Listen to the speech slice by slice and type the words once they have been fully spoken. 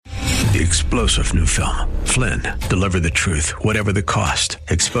The explosive new film, Flynn, deliver the truth, whatever the cost,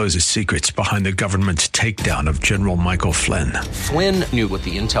 exposes secrets behind the government's takedown of General Michael Flynn. Flynn knew what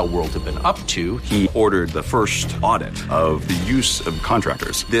the intel world had been up to. He ordered the first audit of the use of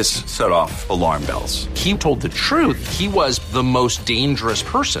contractors. This set off alarm bells. He told the truth. He was the most dangerous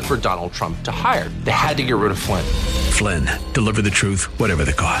person for Donald Trump to hire. They had to get rid of Flynn. Flynn, deliver the truth, whatever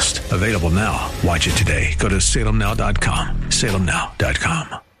the cost. Available now. Watch it today. Go to salemnow.com.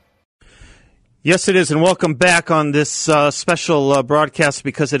 salemnow.com. Yes, it is, and welcome back on this special broadcast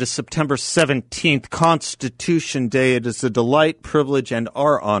because it is September 17th, Constitution Day. It is a delight, privilege, and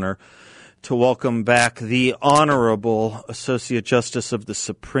our honor to welcome back the Honorable Associate Justice of the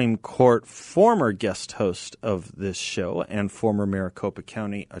Supreme Court, former guest host of this show, and former Maricopa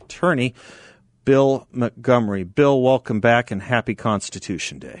County Attorney, Bill Montgomery. Bill, welcome back, and happy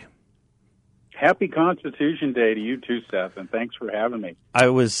Constitution Day. Happy Constitution Day to you too, Seth, and thanks for having me.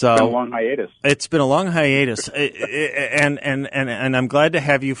 It's been a long hiatus. It's been a long hiatus, and I'm glad to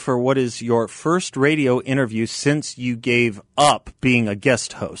have you for what is your first radio interview since you gave up being a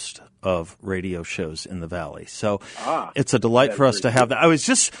guest host of radio shows in the Valley. So it's a delight for us to have that. I was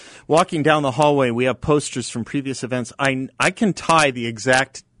just walking down the hallway. We have posters from previous events. I can tie the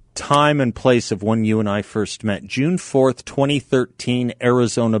exact time and place of when you and I first met. June 4th, 2013,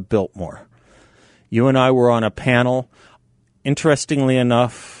 Arizona, Biltmore. You and I were on a panel, interestingly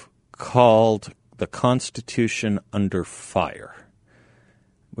enough, called The Constitution Under Fire.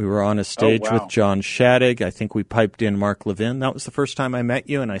 We were on a stage with John Shadegg. I think we piped in Mark Levin. That was the first time I met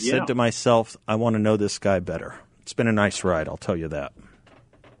you, and I said to myself, I want to know this guy better. It's been a nice ride, I'll tell you that.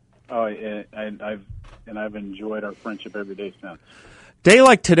 Oh, and I've enjoyed our friendship every day since. Day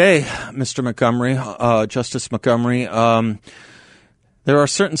like today, Mr. Montgomery, Justice Montgomery, there are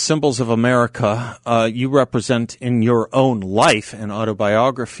certain symbols of America you represent in your own life and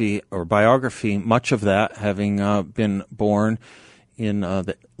autobiography or biography, much of that having been born in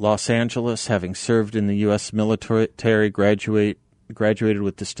Los Angeles, having served in the U.S. military, graduated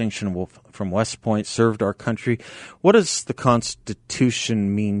with distinction from West Point, served our country. What does the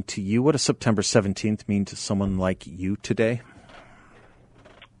Constitution mean to you? What does September 17th mean to someone like you today?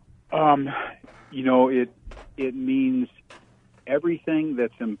 It means everything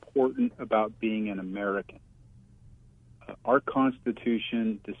that's important about being an American. Our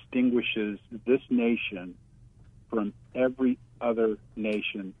Constitution distinguishes this nation from every other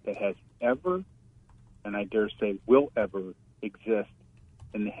nation that has ever, and I dare say will ever, exist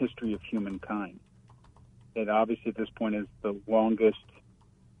in the history of humankind. It obviously at this point is the longest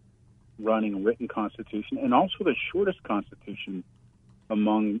running written constitution and also the shortest constitution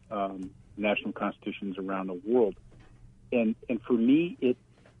among national constitutions around the world. And for me, it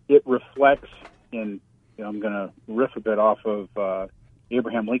reflects, and I'm going to riff a bit off of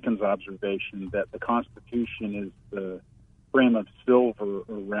Abraham Lincoln's observation that the Constitution is the frame of silver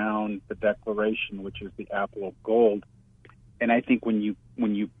around the Declaration, which is the apple of gold. And I think when you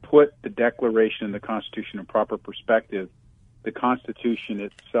put the Declaration and the Constitution in proper perspective, the Constitution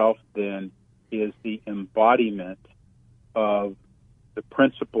itself then is the embodiment of the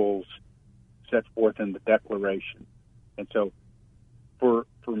principles set forth in the Declaration. And so for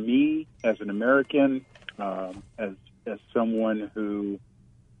me, as an American, as someone who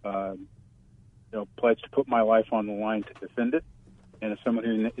pledged to put my life on the line to defend it, and as someone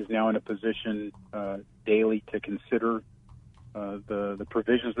who is now in a position daily to consider the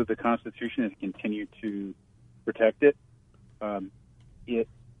provisions of the Constitution and continue to protect it,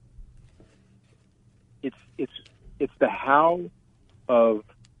 it's the how of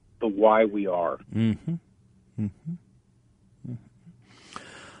the why we are. Mm-hmm. Mm-hmm.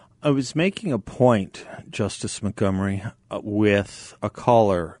 I was making a point, Justice Montgomery, with a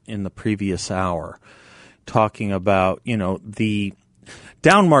caller in the previous hour talking about, the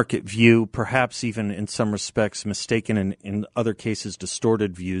down-market view, perhaps even in some respects mistaken and in other cases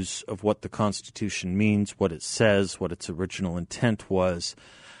distorted views of what the Constitution means, what it says, what its original intent was.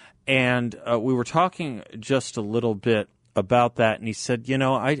 And we were talking just a little bit about that, and he said,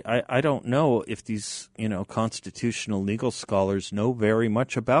 I don't know if these, constitutional legal scholars know very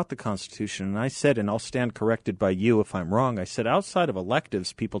much about the Constitution. And I said, and I'll stand corrected by you if I'm wrong, I said, outside of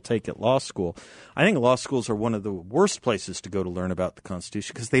electives people take at law school, I think law schools are one of the worst places to go to learn about the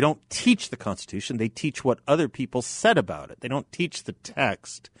Constitution because they don't teach the Constitution. They teach what other people said about it. They don't teach the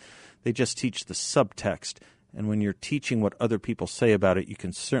text. They just teach the subtext. And when you're teaching what other people say about it, you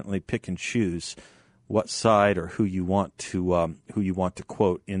can certainly pick and choose what side or who you want to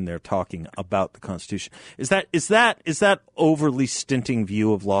quote in there talking about the Constitution. Is that overly stinting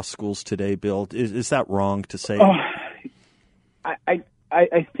view of law schools today, Bill? Is that wrong to say?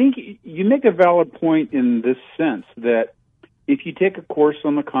 I think you make a valid point in this sense that if you take a course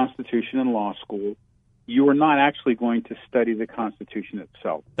on the Constitution in law school, you are not actually going to study the Constitution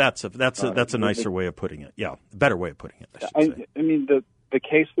itself. That's a nicer way of putting it. Yeah, a better way of putting it. I should say. I mean, the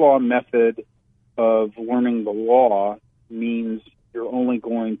case law method of learning the law means you're only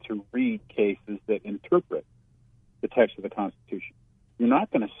going to read cases that interpret the text of the Constitution. You're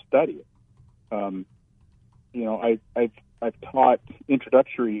not going to study it. I've taught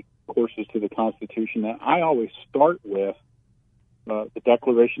introductory courses to the Constitution, and I always start with the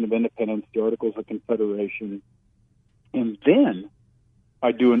Declaration of Independence, the Articles of Confederation, and then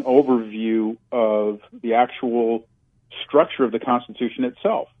I do an overview of the actual structure of the Constitution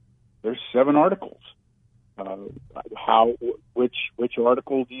itself. There's 7 articles. Which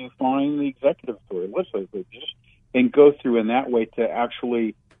article do you find the executive authority, legislative, and go through in that way to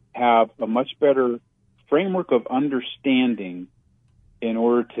actually have a much better framework of understanding in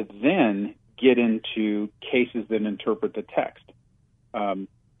order to then get into cases that interpret the text.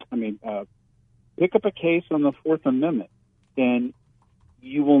 Pick up a case on the Fourth Amendment, and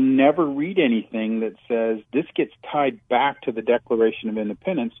you will never read anything that says this gets tied back to the Declaration of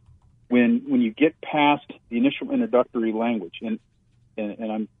Independence when you get past the initial introductory language. And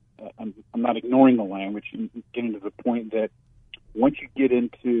I'm not ignoring the language. I'm getting to the point that once you get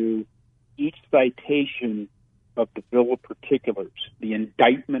into each citation of the Bill of Particulars, the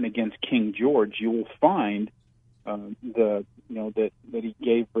indictment against King George, you will find that he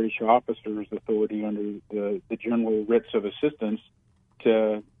gave British officers authority under the general writs of assistance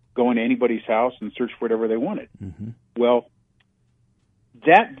to go into anybody's house and search for whatever they wanted. Mm-hmm. Well,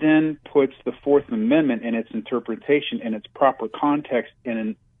 that then puts the Fourth Amendment and its interpretation in its proper context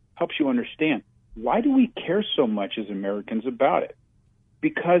and helps you understand, why do we care so much as Americans about it?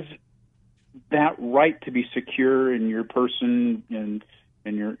 Because that right to be secure in your person and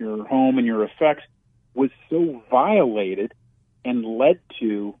your home and your effects was so violated and led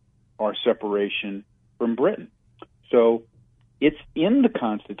to our separation from Britain. So it's in the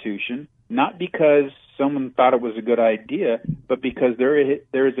Constitution, not because someone thought it was a good idea, but because there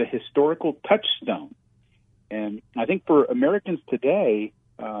is a historical touchstone. And I think for Americans today,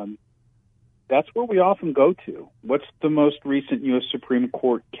 that's where we often go to. What's the most recent U.S. Supreme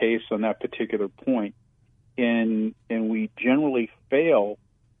Court case on that particular point? And we generally fail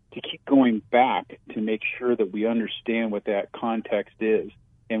to keep going back to make sure that we understand what that context is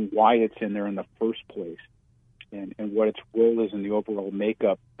and why it's in there in the first place, and what its role is in the overall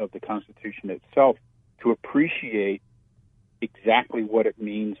makeup of the Constitution itself, to appreciate exactly what it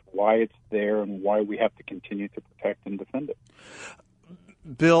means, why it's there, and why we have to continue to protect and defend it.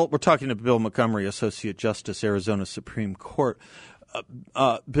 Bill, we're talking to Bill Montgomery, Associate Justice, Arizona Supreme Court.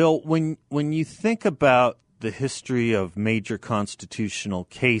 Bill, when you think about the history of major constitutional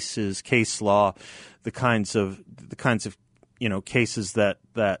cases, case law, the kinds of cases that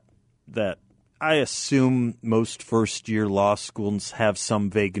I assume most first-year law schools have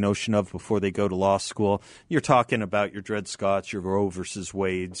some vague notion of before they go to law school. You're talking about your Dred Scotts, your Roe versus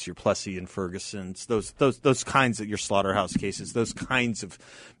Wades, your Plessy and Fergusons, those kinds of your slaughterhouse cases, those kinds of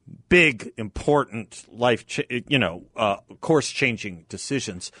big, important course-changing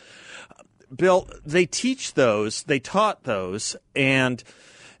decisions. Bill, they taught those, and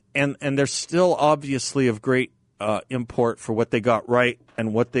they're still obviously of great import for what they got right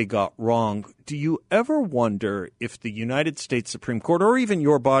and what they got wrong. Do you ever wonder if the United States Supreme Court, or even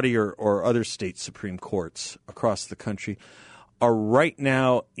your body or other state Supreme Courts across the country, are right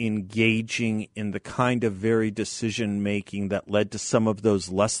now engaging in the kind of very decision-making that led to some of those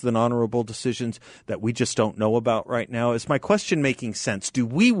less than honorable decisions that we just don't know about right now? Is my question making sense? Do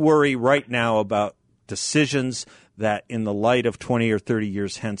we worry right now about decisions that in the light of 20 or 30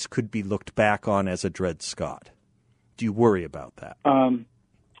 years hence could be looked back on as a Dred Scott? Do you worry about that?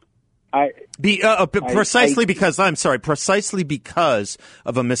 Precisely because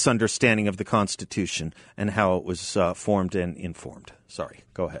of a misunderstanding of the Constitution and how it was formed and informed. Sorry,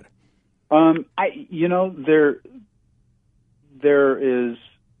 go ahead. There is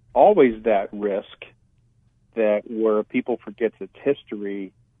always that risk that where people forget its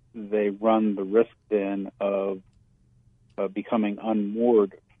history, they run the risk then of becoming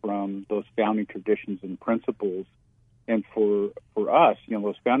unmoored from those founding traditions and principles. And for us,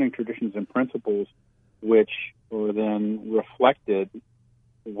 those founding traditions and principles, which are then reflected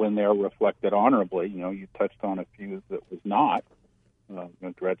when they're reflected honorably. You touched on a few that was not.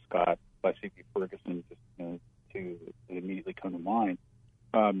 Dred Scott, Plessy v. Ferguson, just two that immediately come to mind.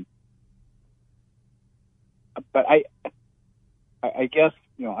 But I guess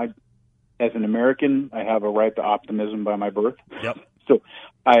as an American, I have a right to optimism by my birth. Yep. So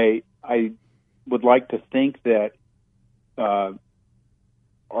I would like to think that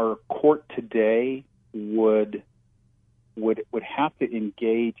our court today would have to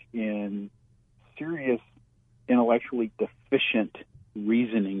engage in serious intellectually deficient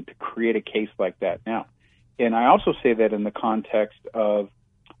reasoning to create a case like that now. And I also say that in the context of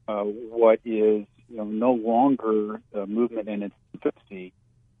what is no longer a movement in its infancy,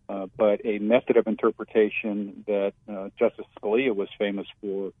 but a method of interpretation that Justice Scalia was famous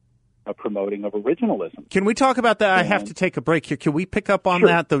for promoting, of originalism. Can we talk about that? I have to take a break here. Can we pick up on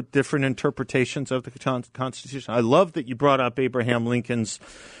that, the different interpretations of the Constitution? I love that you brought up Abraham Lincoln's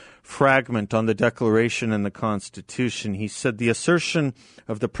fragment on the Declaration and the Constitution. He said the assertion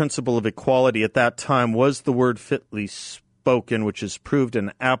of the principle of equality at that time was the word fitly spoken, which has proved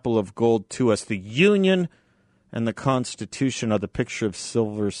an apple of gold to us. The Union and the Constitution are the picture of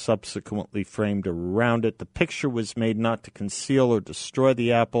silver subsequently framed around it. The picture was made not to conceal or destroy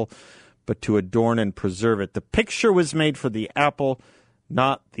the apple, but to adorn and preserve it. The picture was made for the apple,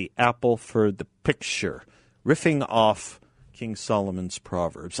 not the apple for the picture. Riffing off King Solomon's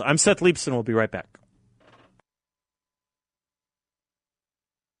Proverbs. I'm Seth Leibsohn. We'll be right back.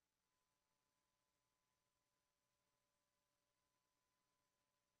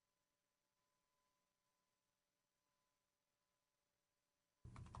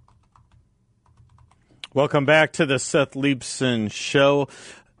 Welcome back to the Seth Leibsohn Show.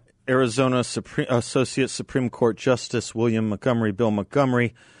 Arizona Associate Supreme Court Justice William Montgomery, Bill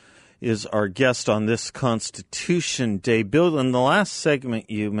Montgomery, is our guest on this Constitution Day. Bill, in the last segment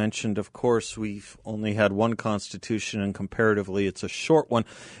you mentioned, of course, we've only had one Constitution, and comparatively it's a short one.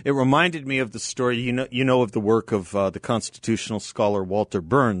 It reminded me of the story, you know of the work of the constitutional scholar Walter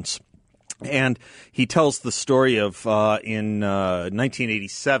Burns. And he tells the story of in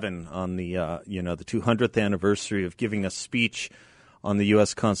 1987 on the 200th anniversary of giving a speech on the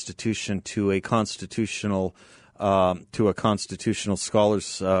U.S. Constitution to a constitutional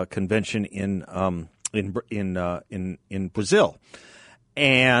scholars convention in Brazil.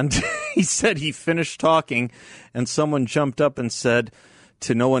 And he said he finished talking, and someone jumped up and said,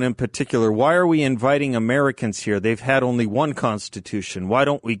 to no one in particular, why are we inviting Americans here? They've had only one constitution. Why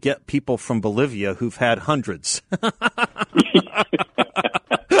don't we get people from Bolivia who've had hundreds?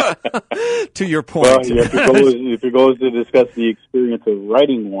 To your point. Well, if it goes to discuss the experience of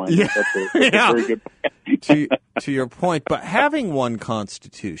writing one, that's a very good point. to your point. But having one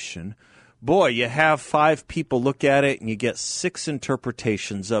constitution, boy, you have five people look at it and you get six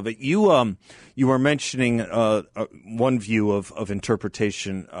interpretations of it. You were mentioning one view of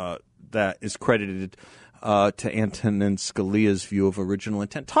interpretation that is credited to Antonin Scalia's view of original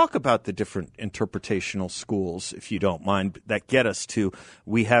intent. Talk about the different interpretational schools, if you don't mind, that get us to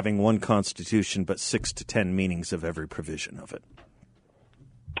we having one constitution but 6 to 10 meanings of every provision of it.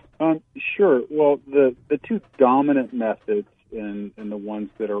 Sure. Well, the two dominant methods and the ones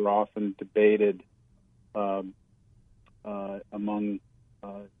that are often debated among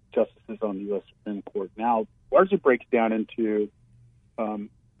justices on the U.S. Supreme Court now largely breaks down into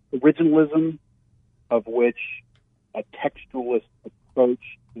originalism, of which a textualist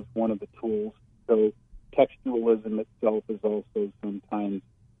approach is one of the tools. So textualism itself is also sometimes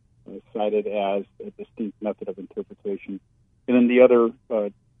cited as a distinct method of interpretation. And then the other,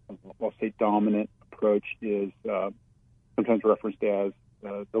 I'll say, dominant approach is sometimes referenced as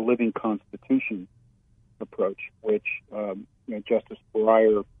the living constitution approach, which Justice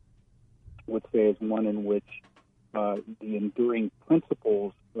Breyer would say is one in which the enduring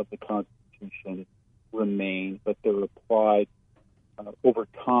principles of the Constitution remain, but they're applied over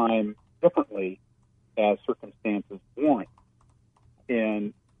time differently as circumstances warrant.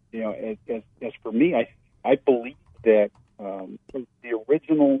 And as for me, I believe that the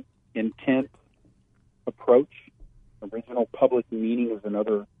original intent approach, original public meaning is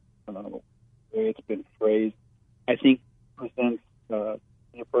another way it's been phrased, I think presents the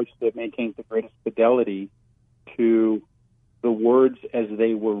approach that maintains the greatest fidelity to the words as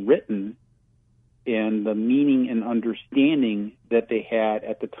they were written and the meaning and understanding that they had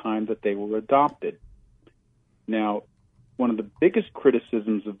at the time that they were adopted. Now, one of the biggest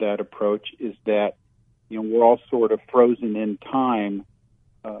criticisms of that approach is that we're all sort of frozen in time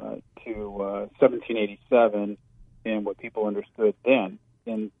to 1787 and what people understood then,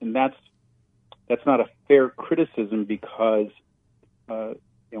 and that's not a fair criticism because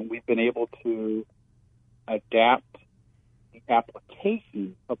we've been able to adapt the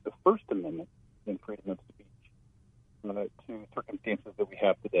application of the First Amendment and freedom of speech to circumstances that we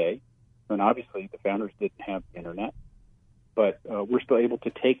have today. And obviously, the founders didn't have the internet, but we're still able to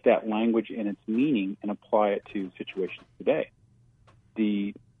take that language and its meaning and apply it to situations today.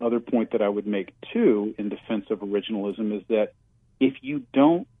 the other point that I would make, too, in defense of originalism is that if you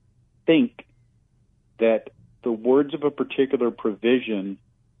don't think that the words of a particular provision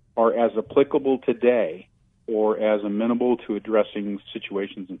are as applicable today or as amenable to addressing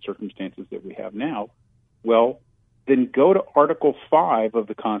situations and circumstances that we have now, well, then go to Article 5 of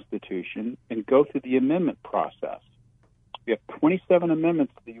the Constitution and go through the amendment process. We have 27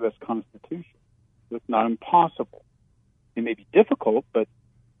 amendments to the U.S. Constitution, so it's not impossible. It may be difficult, but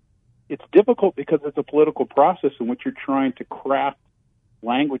it's difficult because it's a political process in which you're trying to craft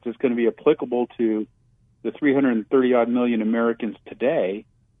language that's going to be applicable to the 330-odd million Americans today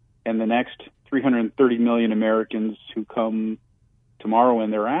and the next 330 million Americans who come tomorrow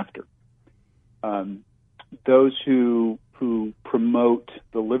and thereafter. Those who promote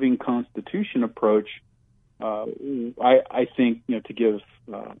the living Constitution approach, I think, to give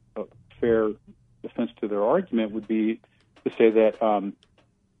a fair defense to their argument would be to say that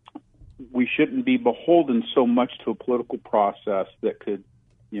we shouldn't be beholden so much to a political process that could,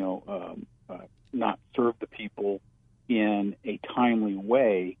 not serve the people in a timely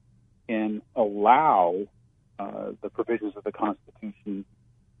way and allow the provisions of the Constitution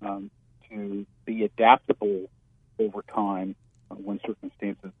to be adaptable over time when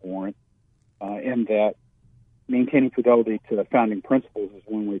circumstances warrant, and that maintaining fidelity to the founding principles is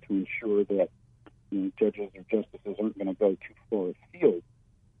one way to ensure that judges or justices aren't going to go too far afield.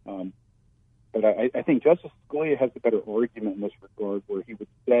 But I think Justice Scalia has a better argument in this regard, where he would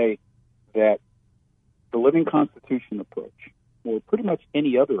say that the living Constitution approach, or pretty much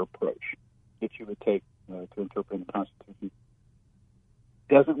any other approach that you would take to interpret the Constitution,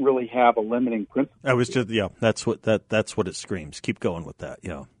 doesn't really have a limiting principle. That's what it screams. Keep going with that.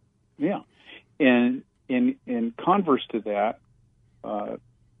 Yeah, and in converse to that,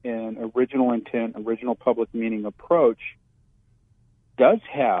 an original intent, original public meaning approach does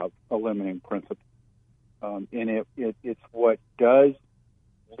have a limiting principle, and it's what does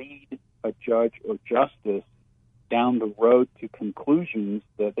lead a judge or justice down the road to conclusions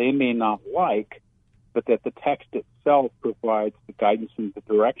that they may not like, but that the text itself provides the guidance and the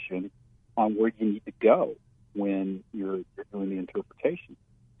direction on where you need to go when you're doing the interpretation.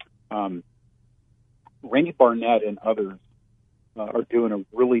 Randy Barnett and others are doing a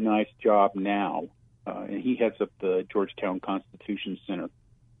really nice job now, and he heads up the Georgetown Constitution Center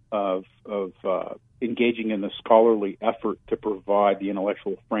of engaging in the scholarly effort to provide the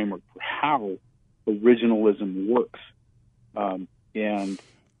intellectual framework for how originalism works.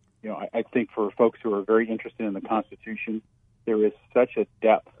 I think for folks who are very interested in the Constitution, there is such a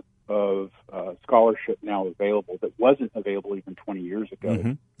depth of scholarship now available that wasn't available even 20 years ago.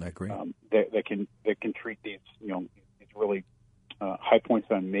 Mm-hmm. I agree. That can treat these these really high points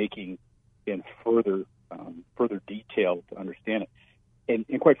I'm making in further detail to understand it.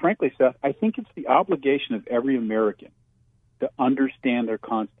 And quite frankly, Seth, I think it's the obligation of every American to understand their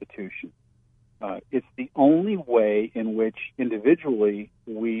Constitution. It's the only way in which individually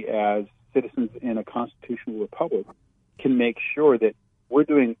we as citizens in a constitutional republic can make sure that we're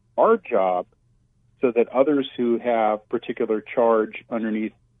doing our job so that others who have particular charge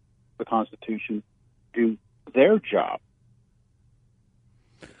underneath the Constitution do their job.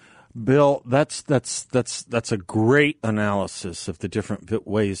 Bill, that's a great analysis of the different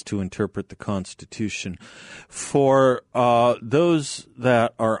ways to interpret the Constitution. For those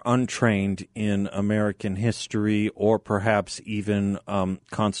that are untrained in American history or perhaps even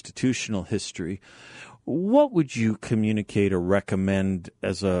constitutional history, what would you communicate or recommend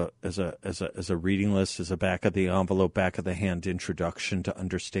as a reading list, as a back of the envelope, back of the hand introduction to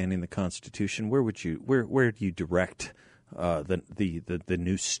understanding the Constitution? Where do you direct the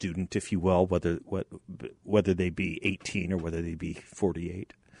new student, if you will, whether they be 18 or whether they be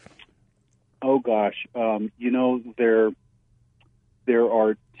 48? Oh gosh, there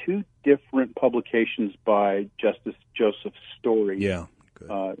are two different publications by Justice Joseph Story. Yeah.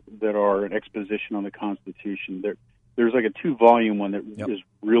 That are an exposition on the Constitution. There's like a 2-volume one that is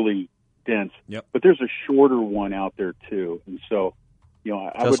really dense. Yep. But there's a shorter one out there too. And so, I would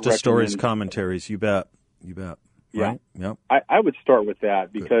recommend Justice Story's commentaries. You bet. Yeah. Right? Yep. I would start with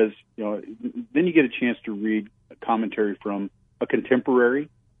that because then you get a chance to read a commentary from a contemporary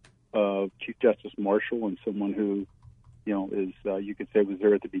of Chief Justice Marshall and someone who is you could say was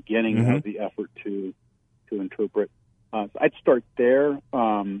there at the beginning of the effort to interpret. So I'd start there.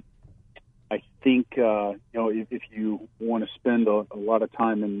 I think if you want to spend a lot of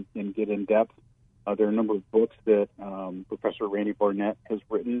time and get in depth, there are a number of books that Professor Randy Barnett has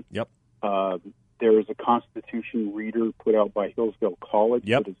written. Yep. There is a Constitution reader put out by Hillsdale College.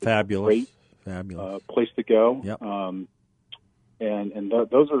 Yep, that is fabulous. Fabulous place to go. Yep.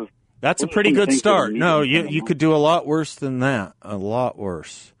 those are. That's a pretty good start. No, you could do a lot worse than that. A lot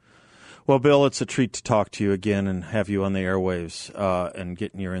worse. Well, Bill, it's a treat to talk to you again and have you on the airwaves and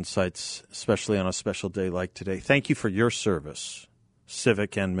getting your insights, especially on a special day like today. Thank you for your service,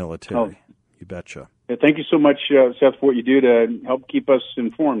 civic and military. Oh. You betcha. Yeah, thank you so much, Seth, for what you do to help keep us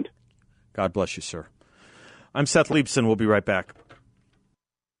informed. God bless you, sir. I'm Seth Leibson. We'll be right back.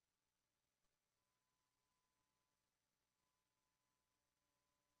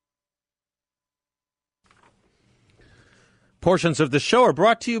 Portions of the show are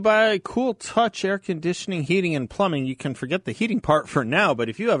brought to you by Cool Touch Air Conditioning, Heating, and Plumbing. You can forget the heating part for now, but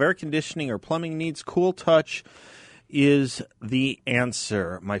if you have air conditioning or plumbing needs, Cool Touch is the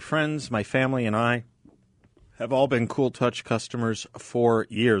answer. My friends, my family, and I have all been Cool Touch customers for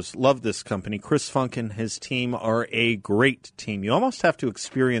years. Love this company. Chris Funk and his team are a great team. You almost have to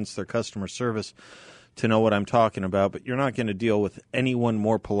experience their customer service to know what I'm talking about, but you're not going to deal with anyone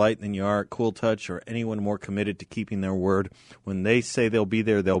more polite than you are at Cool Touch or anyone more committed to keeping their word. When they say they'll be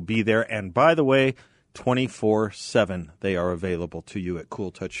there, they'll be there. And by the way, 24/7 they are available to you at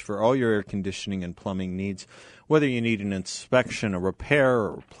Cool Touch for all your air conditioning and plumbing needs, whether you need an inspection, a repair,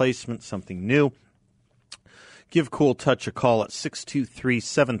 or replacement, something new. Give Cool Touch a call at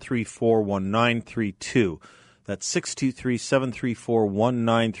 623-734-1932. That's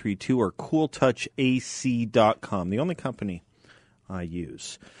 623-734-1932 or CoolTouchAC.com, the only company I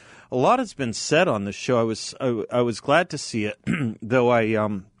use. A lot has been said on this show. I was glad to see it, though I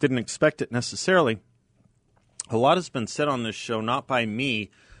didn't expect it necessarily. A lot has been said on this show, not by me,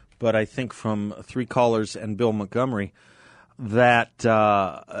 but I think from three callers and Bill Montgomery, that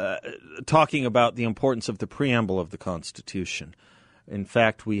talking about the importance of the preamble of the Constitution. In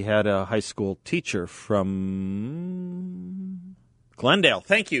fact, we had a high school teacher from Glendale.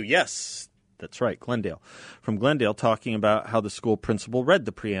 Thank you. Yes, that's right, Glendale. From Glendale, talking about how the school principal read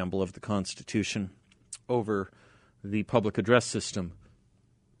the preamble of the Constitution over the public address system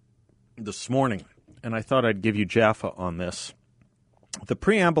this morning. And I thought I'd give you Jaffa on this. The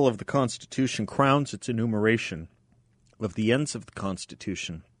preamble of the Constitution crowns its enumeration of the ends of the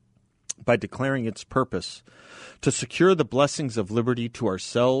Constitution by declaring its purpose to secure the blessings of liberty to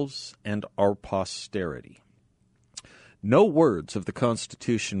ourselves and our posterity. No words of the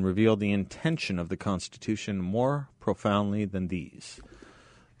Constitution reveal the intention of the Constitution more profoundly than these.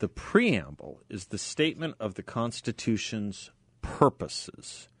 The preamble is the statement of the Constitution's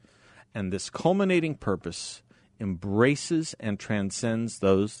purposes, and this culminating purpose embraces and transcends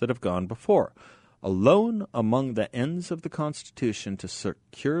those that have gone before. Alone among the ends of the Constitution to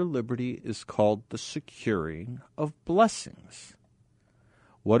secure liberty is called the securing of blessings.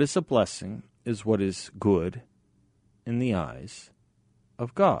 What is a blessing is what is good in the eyes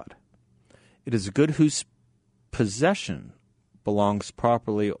of God. It is good whose possession belongs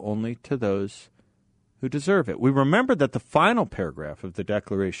properly only to those who deserve it. We remember that the final paragraph of the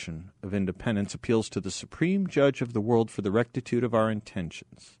Declaration of Independence appeals to the supreme judge of the world for the rectitude of our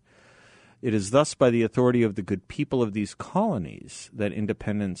intentions. It is thus by the authority of the good people of these colonies that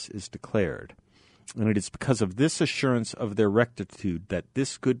independence is declared. And it is because of this assurance of their rectitude that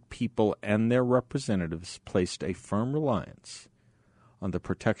this good people and their representatives placed a firm reliance on the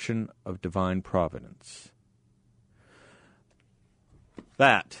protection of divine providence.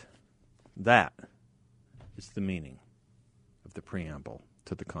 That is the meaning of the preamble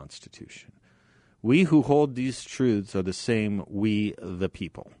to the Constitution. We who hold these truths are the same we the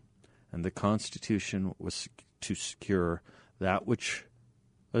people. And the Constitution was to secure that which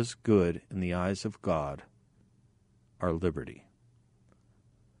was good in the eyes of God, our liberty.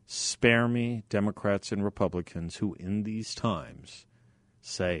 Spare me, Democrats and Republicans, who in these times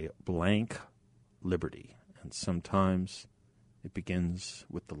say blank liberty. And sometimes it begins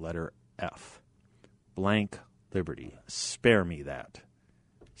with the letter F. Blank liberty. Spare me that.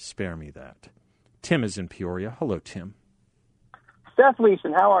 Spare me that. Tim is in Peoria. Hello, Tim. Seth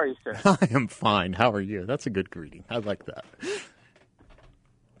Leibson, how are you, sir? I am fine. How are you? That's a good greeting. I like that.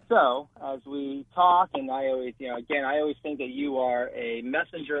 So, as we talk, and I always think that you are a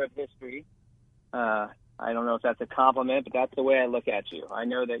messenger of history. I don't know if that's a compliment, but that's the way I look at you. I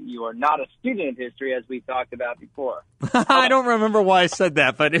know that you are not a student of history, as we talked about before. I don't remember why I said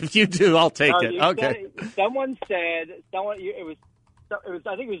that, but if you do, I'll take it. Okay. Someone said, I think it was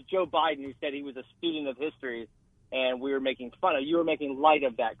Joe Biden who said he was a student of history. And we were making fun of you. Were making light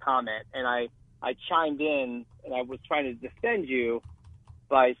of that comment, and I chimed in, and I was trying to defend you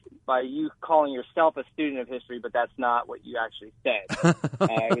by you calling yourself a student of history, but that's not what you actually said.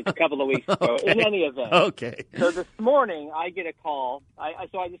 It was a couple of weeks ago. Okay. In any event, okay. So this morning I get a call.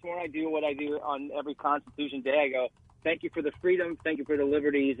 This morning I do what I do on every Constitution Day. I go, Thank you for the freedom. Thank you for the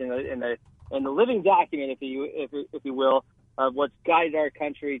liberties and the living document, if you will, of what's guided our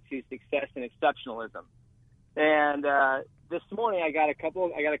country to success and exceptionalism. And this morning, I got a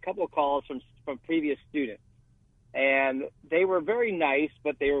couple of calls from previous students, and they were very nice,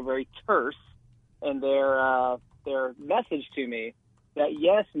 but they were very terse in their message to me that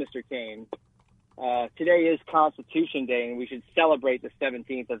yes, Mr. Kane, today is Constitution Day, and we should celebrate the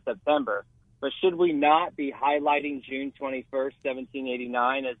 17th of September. But should we not be highlighting June 21st,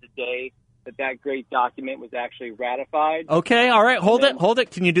 1789 as the day that great document was actually ratified? Okay, all right, hold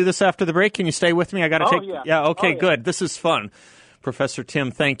it. Can you do this after the break? Can you stay with me? I got to take... Yeah, okay, good. This is fun. Professor Tim,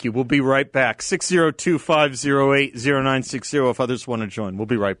 thank you. We'll be right back. 602-508-0960 if others want to join. We'll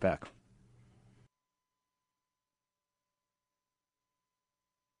be right back.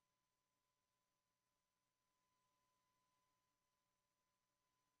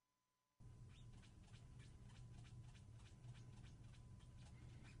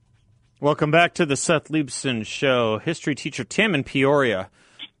 Welcome back to the Seth Leibsohn Show. History teacher Tim in Peoria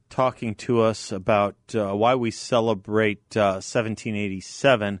talking to us about why we celebrate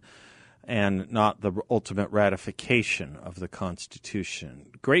 1787 and not the ultimate ratification of the Constitution.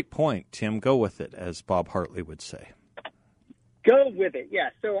 Great point, Tim. Go with it, as Bob Hartley would say. Go with it,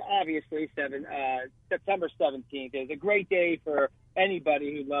 yeah. So obviously, September 17th is a great day for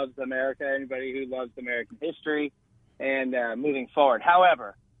anybody who loves America, anybody who loves American history, and moving forward.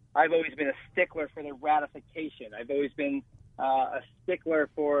 However, I've always been a stickler for the ratification. I've always been a stickler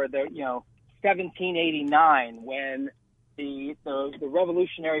for the 1789 when the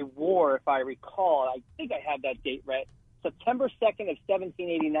Revolutionary War, if I recall, I think I have that date right. September 2nd of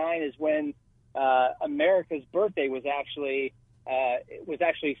 1789 is when America's birthday was actually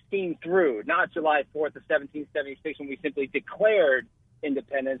seen through. Not July 4th of 1776 when we simply declared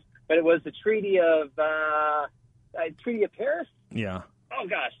independence, but it was the Treaty of Paris. Yeah. Oh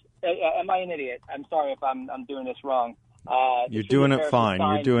gosh, am I an idiot? I'm sorry if I'm doing this wrong. You're doing it fine.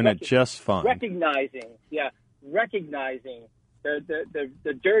 You're doing it just fine. Recognizing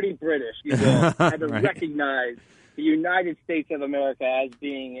the dirty British, you will, had to Right. recognize the United States of America as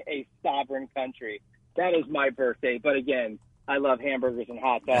being a sovereign country. That is my birthday. But again, I love hamburgers and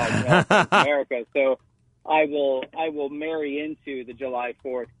hot dogs in America, so I will marry into the July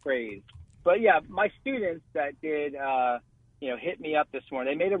 4th craze. But yeah, my students that did hit me up this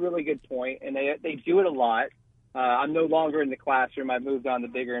morning, they made a really good point, and they do it a lot. I'm no longer in the classroom. I've moved on to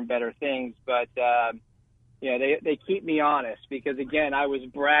bigger and better things, but they keep me honest because again, I was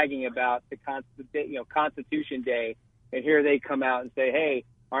bragging about the Constitution Day, and here they come out and say, "Hey,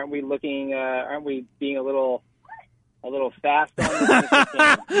 aren't we being a little fast on this?"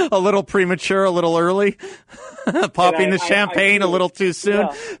 A little premature, a little early, popping the champagne a little too soon.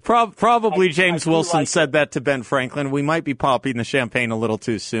 Yeah. Probably James Wilson like said that to Ben Franklin. We might be popping the champagne a little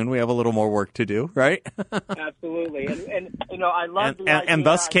too soon. We have a little more work to do, right? Absolutely, and I love the idea. and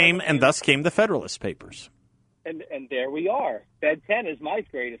thus came the Federalist Papers. And there we are. Fed 10 is my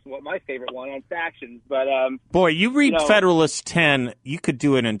favorite one on factions. But boy, you read Federalist 10, you could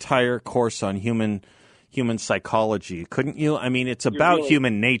do an entire course on human psychology, couldn't you? I mean, it's about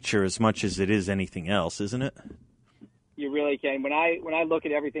human nature as much as it is anything else, isn't it? You really can. When I look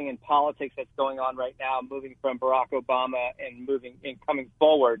at everything in politics that's going on right now, moving from Barack Obama and coming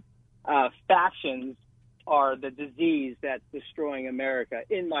forward, factions are the disease that's destroying America,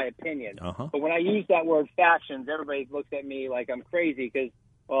 in my opinion. Uh-huh. But when I use that word factions, everybody looks at me like I'm crazy because,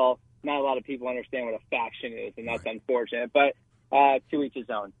 well, not a lot of people understand what a faction is, and that's unfortunate. But to each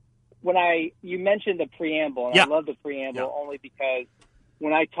his own. When you mentioned the preamble, and I love the preamble only because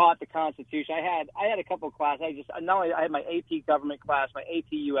when I taught the Constitution, I had a couple of classes. I had my AP government class, my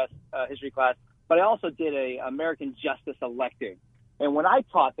AP U.S. history class, but I also did a American Justice elective. And when I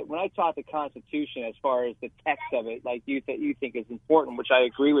taught the Constitution, as far as the text of it, like you think is important, which I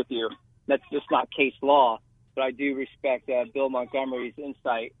agree with you, that's just not case law. But I do respect Bill Montgomery's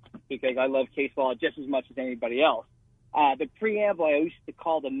insight because I love case law just as much as anybody else. The preamble I used to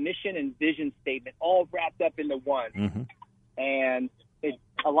call the mission and vision statement, all wrapped up into one. Mm-hmm. And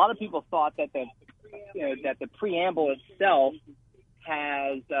a lot of people thought that the preamble itself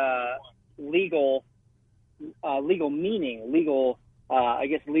has legal meaning, legal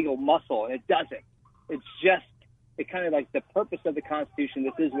muscle, and it doesn't. It's just kind of like the purpose of the Constitution.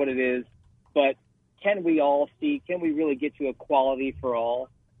 This is what it is, but can we all see? Can we really get to equality for all?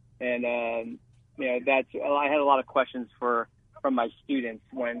 And I had a lot of questions from my students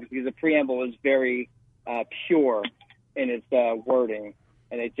because the preamble was very pure in its wording.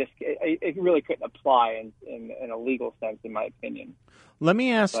 and it really couldn't apply in a legal sense, in my opinion. Let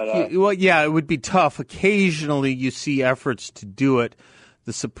me ask you. Well, yeah, it would be tough. Occasionally, you see efforts to do it.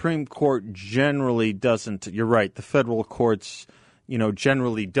 The Supreme Court generally doesn't. You're right. The federal courts,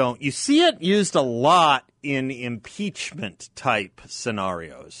 generally don't. You see it used a lot in impeachment type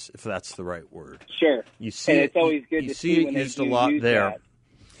scenarios, if that's the right word. Sure. You see and it's always good to see it when used they a lot there. That.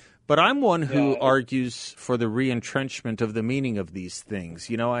 But I'm one who argues for the re-entrenchment of the meaning of these things.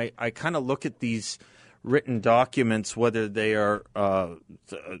 I kind of look at these written documents, whether they are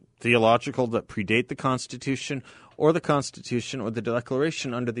theological that predate the Constitution or the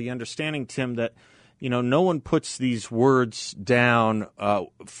Declaration, under the understanding, Tim, that no one puts these words down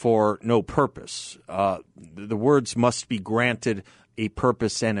for no purpose. The words must be granted a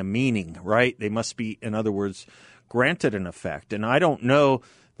purpose and a meaning, right? They must be, in other words, granted an effect. And I don't know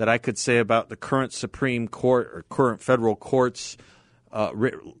that I could say about the current Supreme Court or current federal courts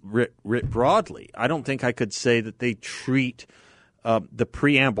writ broadly. I don't think I could say that they treat the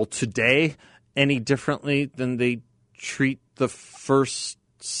preamble today any differently than they treat the First,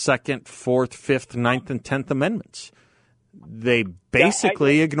 Second, Fourth, Fifth, Ninth, and 10th Amendments. They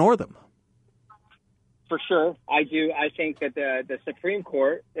basically ignore them. For sure, I do. I think that the Supreme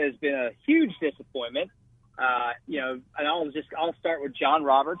Court has been a huge disappointment. And I'll start with John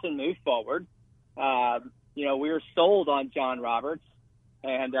Roberts and move forward. We were sold on John Roberts,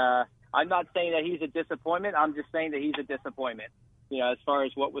 and I'm not saying that he's a disappointment. I'm just saying that he's a disappointment, as far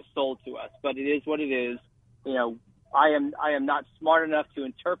as what was sold to us. But it is what it is. I am not smart enough to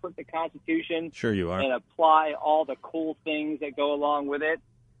interpret the Constitution. Sure you are. And apply all the cool things that go along with it.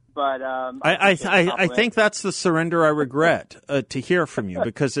 But I think that's the surrender I regret to hear from you,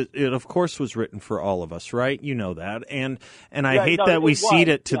 because it of course was written for all of us, right? You know that, and I hate that we cede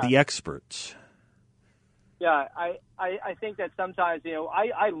it to the experts. Yeah, I think that sometimes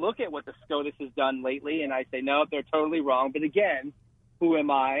I look at what the SCOTUS has done lately, and I say no, they're totally wrong. But again, who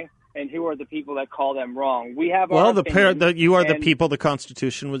am I, and who are the people that call them wrong? We have our opinion, you are the people the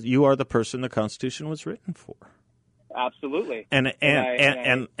Constitution was. You are the person the Constitution was written for. Absolutely.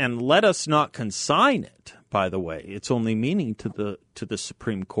 And let us not consign it, by the way. It's only meaning to the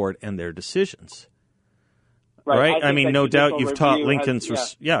Supreme Court and their decisions. Right? I mean, no doubt you've taught Lincoln's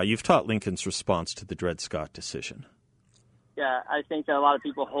you've taught Lincoln's response to the Dred Scott decision. Yeah, I think that a lot of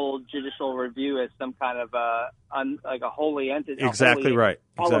people hold judicial review as some kind of like a holy entity. Exactly right.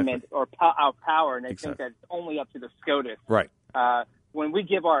 Element or power, and they think that it's only up to the SCOTUS. Right. When we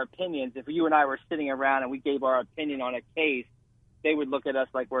give our opinions, if you and I were sitting around and we gave our opinion on a case, they would look at us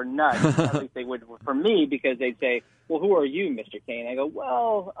like we're nuts. At least they would for me, because they'd say, well, who are you, Mr. Kane? I go,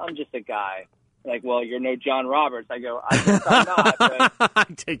 well, I'm just a guy. Like, well, you're no John Roberts. I go, I guess I'm not. But I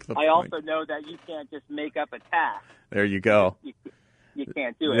take the point. I also know that you can't just make up a task. There you go. You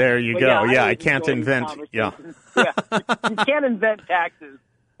can't do it. There you go. Yeah, I can't invent. Yeah. You can't invent taxes.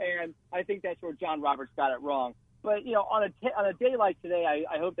 And I think that's where John Roberts got it wrong. But, on a day like today,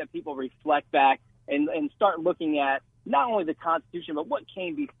 I hope that people reflect back and start looking at not only the Constitution, but what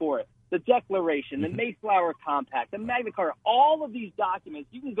came before it. The Declaration, the Mayflower Compact, the Magna Carta, all of these documents.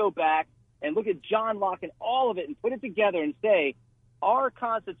 You can go back and look at John Locke and all of it and put it together and say, our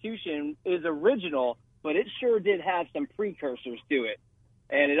Constitution is original, but it sure did have some precursors to it.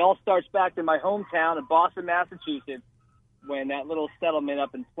 And it all starts back in my hometown of Boston, Massachusetts, when that little settlement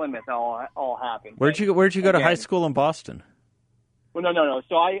up in Plymouth all happened. Where'd you go to high school in Boston? Well, no.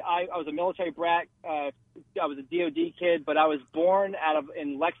 So I was a military brat. I was a DOD kid, but I was born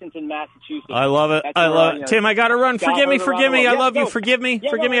in Lexington, Massachusetts. I love it. I love it. Tim, I got to run. Forgive me. I love you. Forgive me.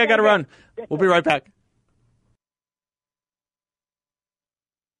 I got to run. We'll be right back.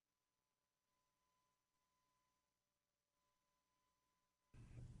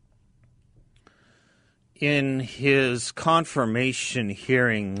 In his confirmation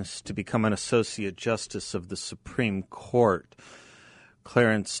hearings to become an Associate Justice of the Supreme Court,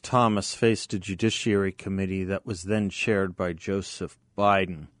 Clarence Thomas faced a Judiciary Committee that was then chaired by Joseph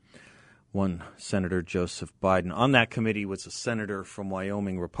Biden, one Senator Joseph Biden. On that committee was a senator from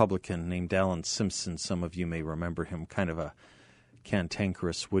Wyoming, Republican, named Alan Simpson. Some of you may remember him, kind of a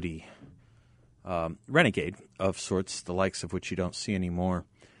cantankerous, witty renegade of sorts, the likes of which you don't see anymore.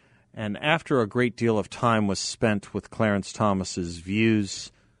 And after a great deal of time was spent with Clarence Thomas's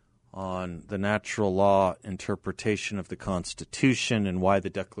views on the natural law interpretation of the Constitution and why the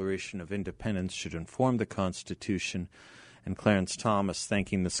Declaration of Independence should inform the Constitution, and Clarence Thomas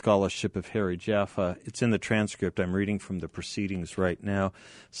thanking the scholarship of Harry Jaffa, it's in the transcript. I'm reading from the proceedings right now.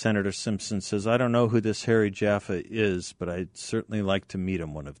 Senator Simpson says, I don't know who this Harry Jaffa is, but I'd certainly like to meet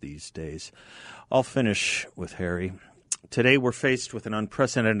him one of these days. I'll finish with Harry. Today we're faced with an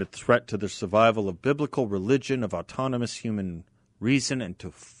unprecedented threat to the survival of biblical religion, of autonomous human reason, and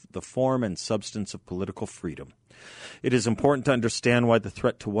to the form and substance of political freedom. It is important to understand why the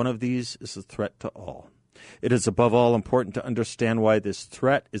threat to one of these is a threat to all. It is above all important to understand why this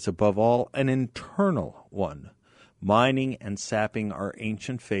threat is above all an internal one, mining and sapping our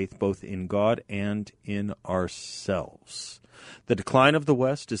ancient faith both in God and in ourselves. The decline of the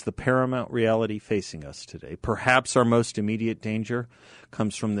West is the paramount reality facing us today. Perhaps our most immediate danger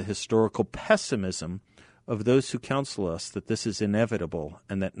comes from the historical pessimism of those who counsel us that this is inevitable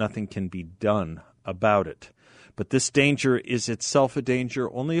and that nothing can be done about it. But this danger is itself a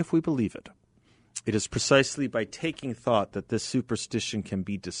danger only if we believe it. It is precisely by taking thought that this superstition can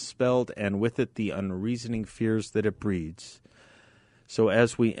be dispelled, and with it the unreasoning fears that it breeds. So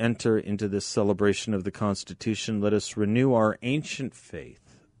as we enter into this celebration of the Constitution, let us renew our ancient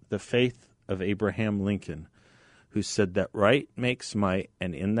faith, the faith of Abraham Lincoln, who said that right makes might,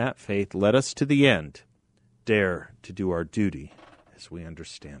 and in that faith let us to the end dare to do our duty as we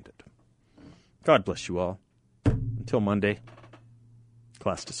understand it. God bless you all. Until Monday,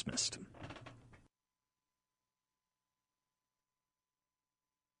 class dismissed.